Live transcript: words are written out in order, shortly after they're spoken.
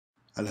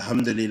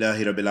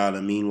Alhamdulillahi Rabbil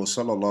Alameen wa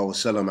sallallahu wa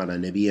sallam ala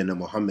nabiyyina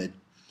Muhammad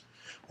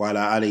wa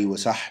ala alihi wa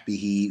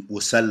sahbihi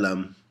wa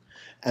sallam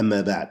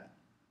amma ba'd.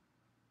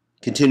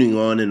 Continuing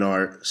on in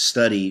our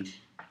study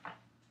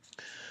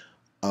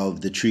of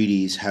the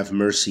treatise Have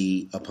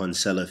Mercy Upon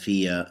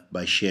Salafiyyah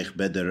by Shaykh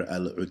Badr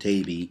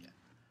Al-Utaybee,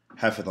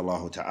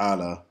 Hafidhallahu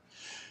Ta'ala,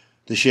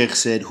 the Shaykh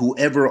said,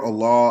 whoever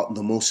Allah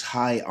the Most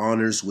High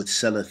honors with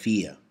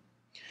Salafiyyah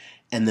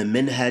and the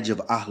minhaj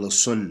of Ahl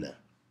Sunnah,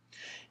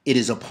 it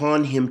is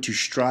upon him to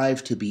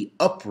strive to be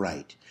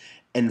upright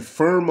and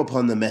firm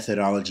upon the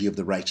methodology of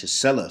the righteous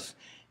Salaf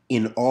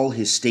in all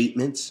his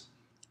statements,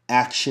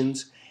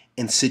 actions,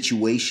 and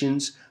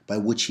situations by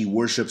which he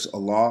worships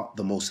Allah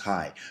the Most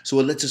High. So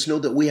it lets us know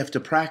that we have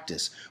to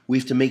practice. We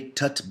have to make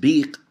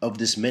tatbiq of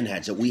this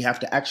minhaj, that we have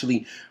to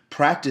actually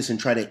practice and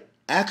try to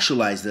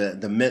actualize the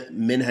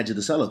minhaj of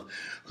the Salaf.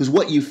 Because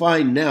what you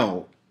find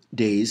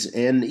nowadays,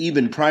 and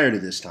even prior to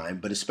this time,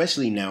 but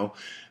especially now,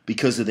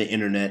 because of the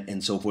internet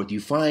and so forth, you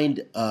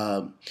find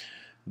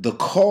the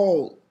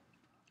call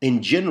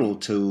in general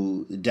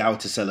to da'wah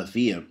to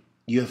Salafiyyah.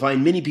 You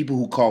find many people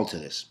who call to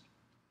this,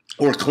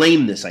 or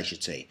claim this, I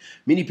should say.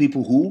 Many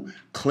people who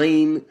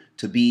claim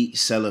to be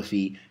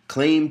Salafi,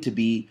 claim to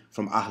be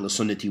from Ahl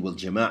Sunnah wal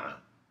Jama'ah.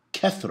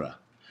 Kathra.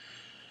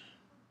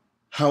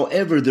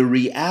 However, the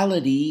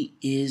reality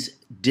is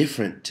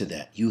different to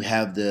that. You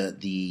have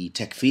the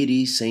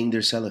takfiri saying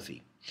they're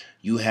Salafi.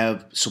 You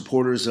have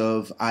supporters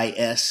of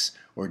IS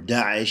or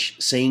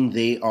Daesh saying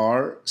they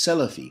are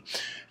Salafi.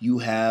 You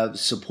have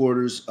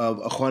supporters of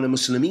Akhwan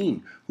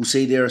al-Muslimin who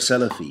say they are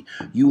Salafi.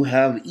 You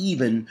have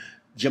even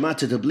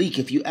Jamaat Tabligh.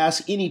 If you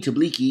ask any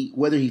Tablighi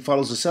whether he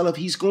follows the Salaf,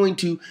 he's going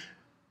to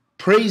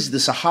praise the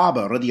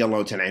Sahaba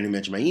radiyallahu ta'ala anhum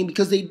ajma'in,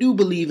 because they do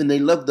believe and they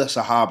love the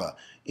Sahaba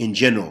in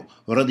general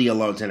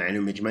radiyallahu ta'ala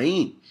anhum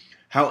ajma'in.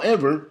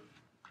 However,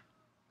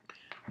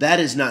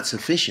 that is not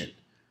sufficient.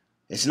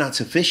 It's not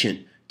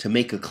sufficient to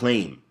make a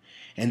claim.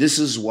 And this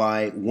is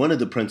why one of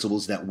the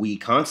principles that we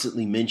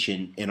constantly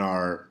mention in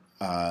our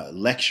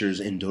lectures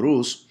in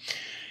durus,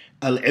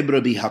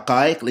 al-ibra bi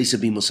haqa'iq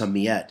laysa bi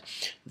musammiyat,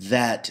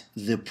 that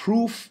the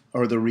proof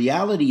or the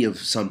reality of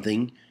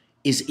something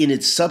is in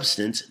its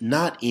substance,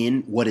 not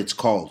in what it's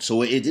called.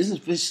 So it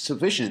isn't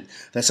sufficient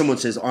that someone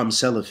says, oh, I'm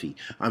Salafi,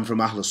 I'm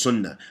from Ahl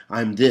Sunnah,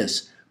 I'm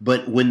this,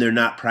 but when they're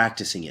not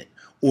practicing it,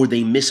 or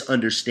they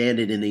misunderstand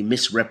it and they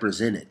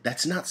misrepresent it,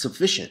 that's not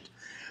sufficient.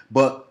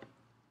 But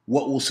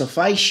what will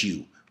suffice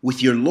you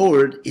with your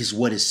Lord is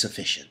what is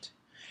sufficient.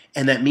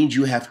 And that means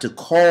you have to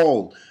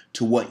call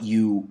to what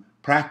you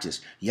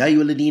practice. Ya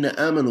ayyuhalladhina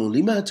amanu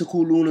lima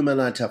taquluna ma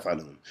la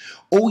taf'alun.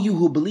 O you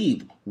who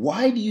believe,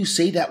 why do you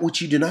say that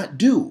which you do not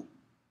do?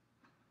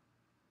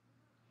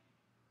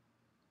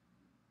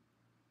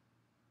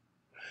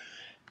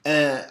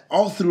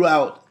 All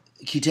throughout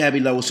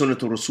Kitabillah wa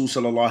Sunnatul Rasul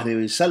sallallahu alayhi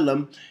wa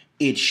sallam,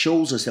 it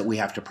shows us that we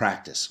have to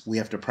practice. We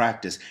have to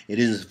practice. It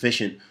isn't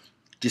sufficient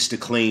just to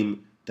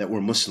claim that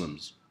we're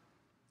Muslims.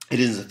 It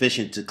isn't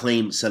sufficient to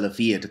claim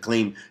Salafiyyah, to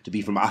claim to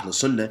be from Ahl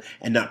Sunnah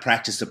and not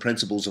practice the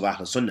principles of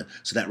Ahl Sunnah.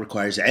 So that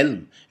requires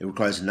ilm. It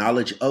requires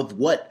knowledge of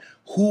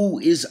who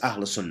is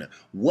Ahl Sunnah.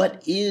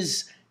 What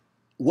does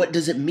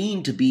it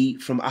mean to be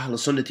from Ahl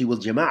Sunnah wal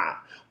Jama'ah?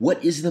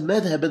 What is the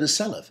madhab of the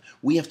Salaf?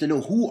 We have to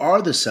know who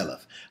are the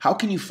Salaf. How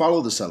can you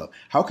follow the Salaf?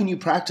 How can you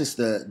practice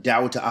the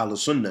da'wah to Ahl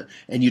Sunnah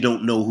and you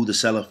don't know who the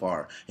Salaf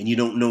are? And you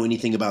don't know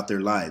anything about their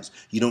lives.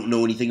 You don't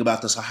know anything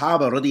about the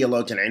Sahaba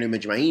radiyallahu ta'ala anhum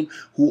ajma'in,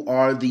 who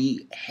are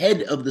the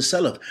head of the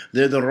Salaf.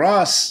 They're the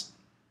Ras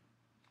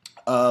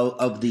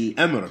of the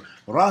Amr.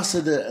 Ras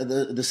of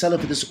the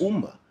Salaf of this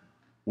Ummah.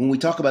 When we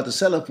talk about the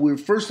Salaf, we're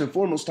first and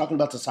foremost talking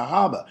about the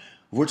Sahaba.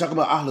 If we're talking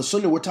about Ahl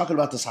Sunnah, we're talking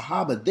about the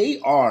Sahaba. They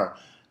are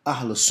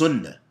Ahl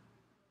Sunnah.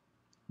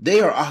 They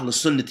are Ahl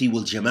Sunnah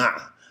wal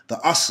Jama'ah, the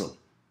Asl.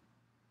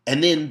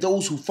 And then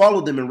those who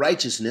follow them in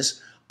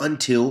righteousness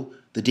until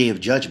the day of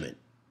judgment.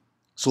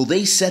 So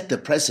they set the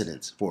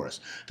precedence for us.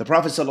 The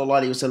Prophet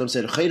ﷺ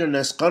said, خَيْرَ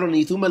النَّاسِ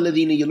قَرْنِي ثُمَّ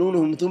الَّذِينَ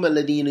يَلُونَهُمْ ثُمَّ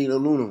الَّذِينَ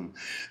يَلُونَهُمْ.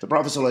 The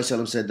Prophet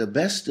ﷺ said, the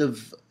best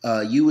of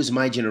you is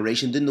my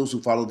generation, then those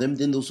who follow them,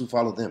 then those who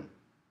follow them.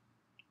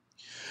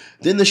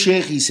 Then the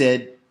Shaykh, he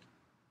said,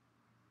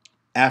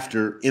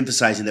 after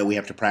emphasizing that we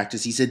have to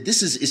practice, he said,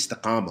 this is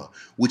istiqamah,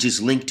 which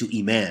is linked to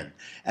iman.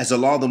 As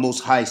Allah the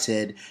Most High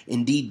said,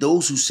 indeed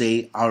those who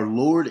say, our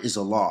Lord is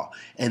Allah,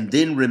 and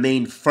then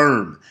remain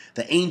firm,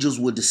 the angels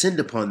will descend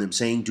upon them,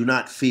 saying, do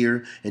not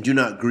fear and do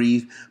not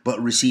grieve, but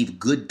receive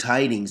good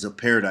tidings of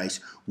paradise,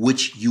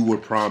 which you were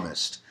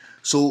promised.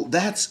 So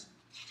that's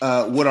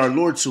what our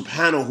Lord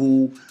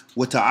subhanahu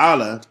wa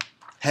ta'ala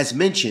has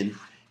mentioned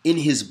in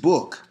his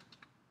book,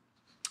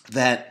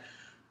 that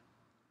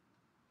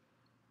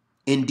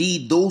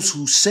indeed, those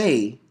who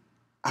say,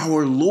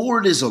 our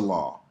Lord is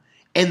Allah,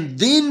 and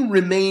then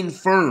remain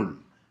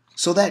firm.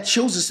 So that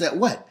shows us that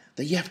what?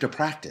 That you have to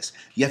practice.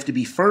 You have to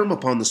be firm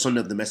upon the sunnah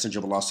of the Messenger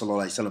of Allah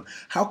sallallahu alaihi wasallam.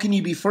 How can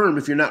you be firm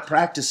if you're not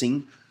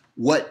practicing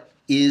what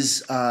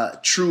is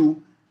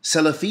true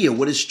Salafiyyah,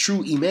 what is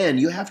true Iman?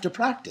 You have to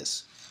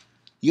practice.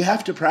 You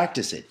have to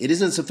practice it. It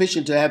isn't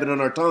sufficient to have it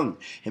on our tongue.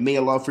 And may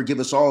Allah forgive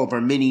us all of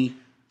our many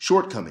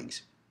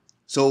shortcomings.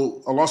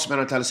 So Allah subhanahu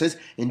wa ta'ala says,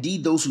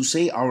 indeed those who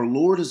say our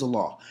Lord is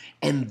Allah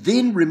and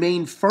then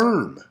remain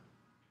firm,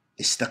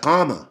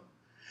 istiqama,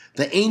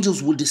 the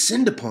angels will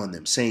descend upon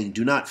them saying,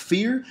 do not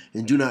fear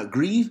and do not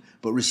grieve,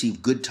 but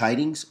receive good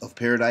tidings of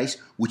paradise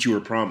which you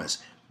were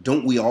promised.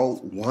 Don't we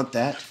all want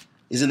that?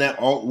 Isn't that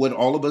all what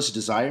all of us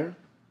desire?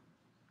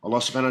 Allah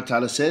subhanahu wa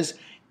ta'ala says,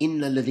 إِنَّ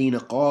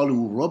الَّذِينَ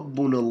قَالُوا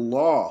رَبُّنَا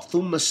اللَّهُ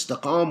ثُمَّ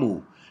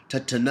اسْتَقَامُوا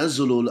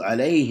تَتَنَزَّلُ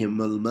عَلَيْهِمْ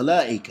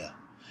الْمَلَائِكَةُ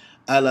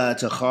أَلَا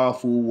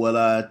تَخَافُوا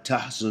وَلَا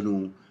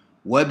تَحْزَنُوا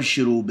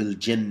وَابْشِرُوا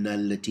بِالْجَنَّةِ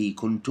الَّتِي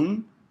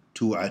كُنْتُمْ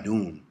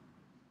تُوعَدُونَ.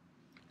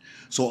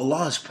 So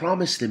Allah has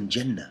promised them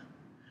Jannah.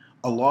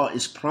 Allah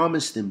has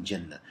promised them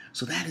Jannah.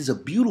 So that is a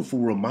beautiful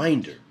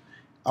reminder.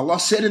 Allah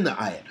said in the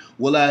ayat,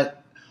 وَلَا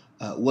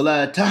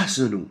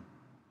تَحْزَنُوا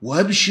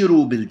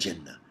وَابْشِرُوا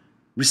بِالْجَنَّةِ.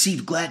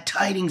 Receive glad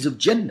tidings of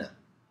Jannah.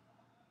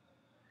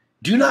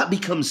 Do not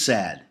become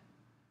sad.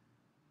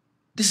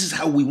 This is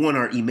how we want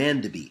our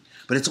iman to be,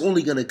 but it's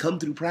only going to come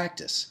through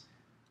practice.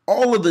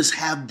 All of us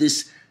have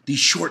these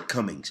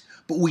shortcomings,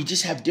 but we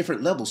just have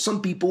different levels.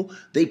 Some people,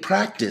 they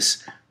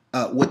practice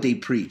what they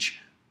preach.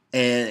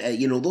 And,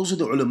 those are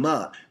the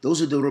ulama,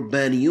 those are the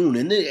rabbaniyun,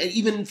 and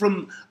even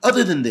from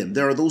other than them,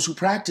 there are those who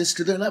practice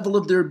to the level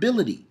of their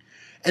ability.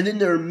 And then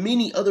there are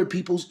many other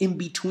peoples in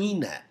between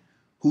that,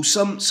 who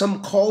some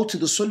call to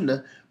the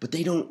sunnah, but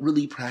they don't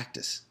really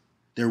practice.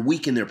 They're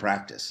weak in their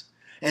practice.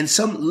 And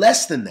some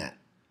less than that.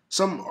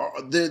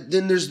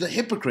 Then there's the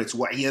hypocrites.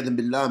 Wa'iyadhan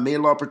billah, may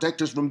Allah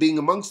protect us from being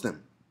amongst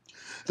them.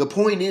 The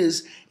point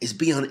is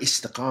be on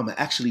istiqamah,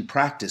 actually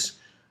practice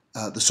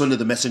the sunnah of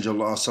the Messenger of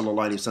Allah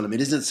sallallahu alaihi wasallam.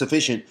 It isn't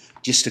sufficient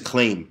just to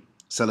claim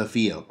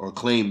Salafiyyah or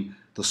claim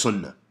the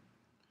sunnah.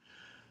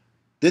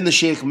 Then the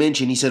Shaykh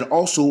mentioned, he said,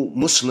 also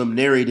Muslim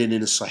narrated in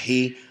his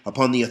Sahih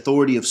upon the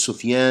authority of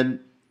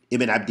Sufyan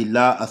ibn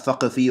Abdullah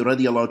al-Thaqafi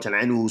radiyallahu ta'ala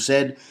anhu, who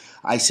said,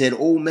 I said,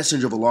 O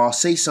Messenger of Allah,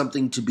 say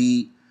something to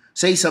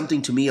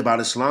me about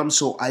Islam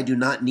so I do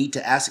not need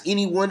to ask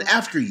anyone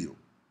after you.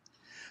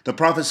 The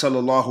Prophet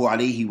sallallahu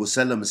alaihi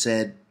wasallam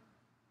said,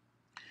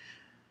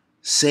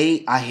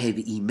 say I have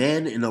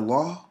iman in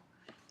Allah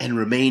and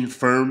remain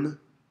firm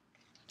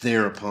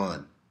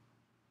thereupon.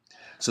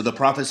 So the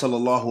Prophet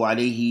sallallahu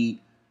alaihi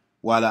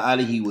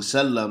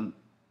wasallam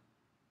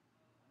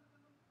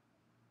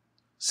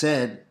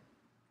said,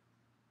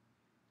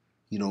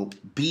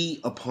 be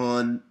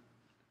upon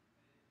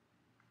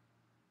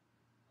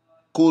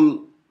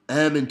قُلْ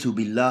آمَنْتُ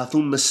بِاللَّهِ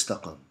ثُمَّ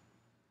اسْتَقَمْ.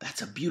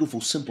 That's a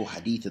beautiful, simple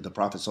hadith of the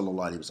Prophet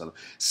ﷺ.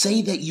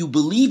 Say that you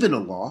believe in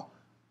Allah,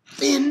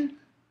 then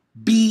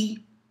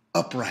be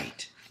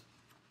upright,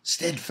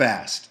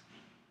 steadfast.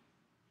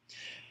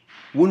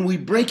 When we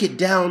break it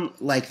down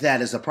like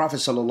that, as the Prophet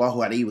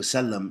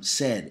ﷺ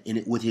said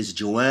with his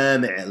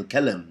jawami'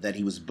 al-kalam that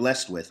he was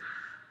blessed with,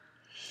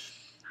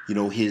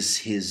 the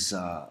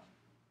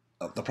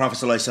Prophet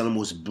ﷺ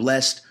was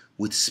blessed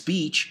with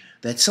speech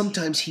that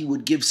sometimes he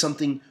would give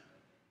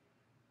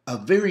a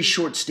very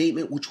short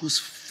statement which was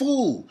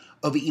full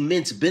of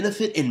immense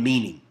benefit and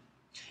meaning.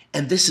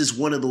 And this is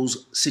one of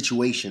those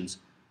situations,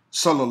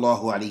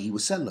 sallallahu alaihi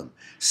wasallam.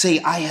 Say,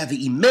 I have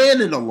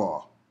iman in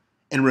Allah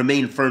and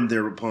remain firm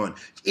thereupon.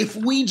 If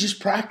we just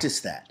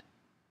practice that,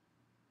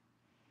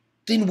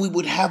 then we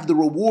would have the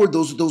reward,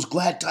 those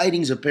glad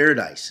tidings of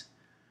paradise.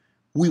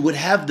 We would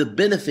have the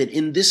benefit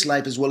in this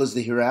life as well as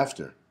the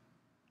hereafter.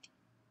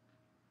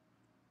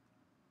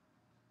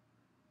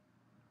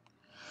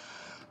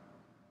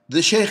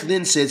 The Shaykh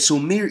then said, so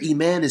mere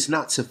iman is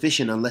not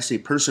sufficient unless a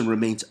person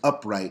remains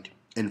upright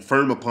and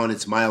firm upon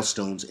its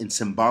milestones and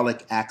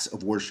symbolic acts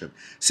of worship.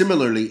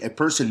 Similarly, a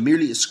person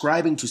merely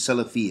ascribing to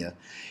Salafiyyah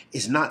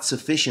is not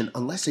sufficient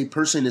unless a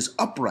person is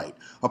upright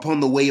upon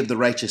the way of the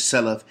righteous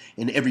Salaf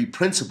in every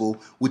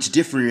principle which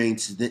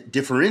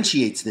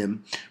differentiates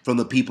them from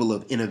the people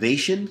of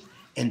innovation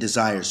and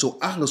desire. So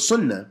Ahl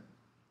Sunnah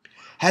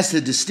has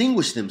to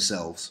distinguish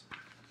themselves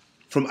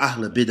from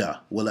Ahl Bid'ah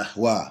wal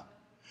Ahwa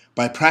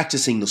by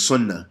practicing the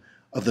sunnah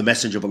of the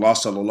Messenger of Allah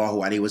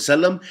sallallahu alaihi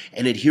wasallam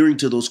and adhering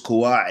to those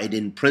qawaid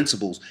and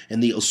principles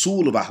and the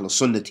usul of Ahl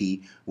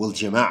Sunnati wal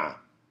Jama'ah.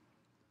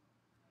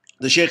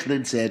 The Shaykh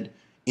then said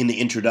in the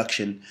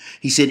introduction,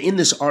 he said, in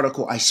this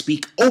article I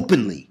speak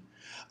openly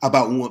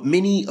about what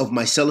many of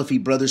my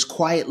Salafi brothers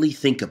quietly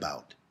think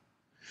about,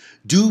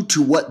 due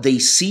to what they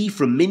see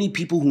from many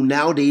people who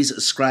nowadays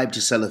ascribe to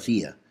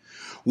Salafiyyah.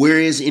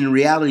 Whereas in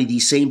reality,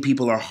 these same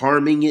people are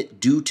harming it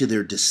due to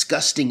their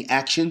disgusting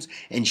actions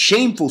and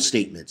shameful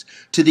statements,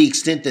 to the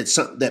extent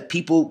that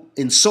people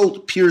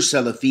insult pure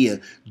Salafiyyah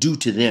due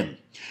to them.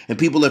 And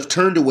people have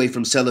turned away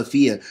from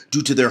Salafiyyah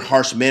due to their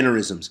harsh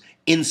mannerisms,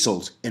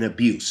 insults, and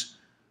abuse.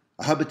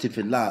 Ahabati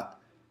fillah,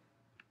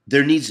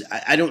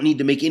 I don't need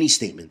to make any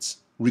statements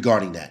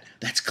regarding that.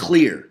 That's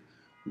clear.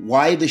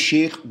 Why the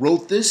Shaykh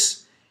wrote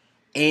this,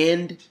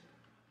 and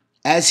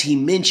as he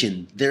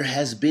mentioned, there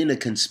has been a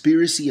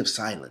conspiracy of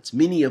silence.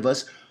 Many of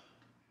us,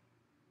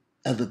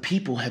 of the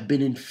people, have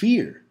been in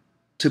fear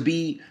to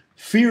be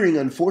fearing,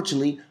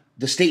 unfortunately,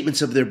 the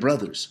statements of their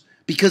brothers,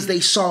 because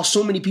they saw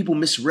so many people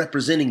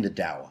misrepresenting the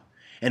da'wah.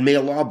 And may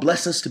Allah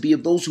bless us to be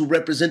of those who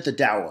represent the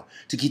da'wah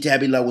to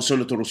Kitabillah wa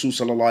Sunnatu Rasul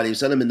sallallahu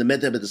alayhi wa sallam in the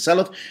madhab of the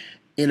Salaf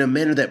in a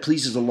manner that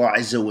pleases Allah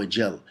Azza wa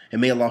Jal.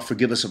 And may Allah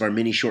forgive us of our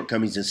many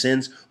shortcomings and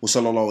sins. Wa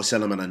sallallahu wa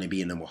sallam ala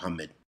nabiyyina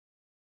Muhammad.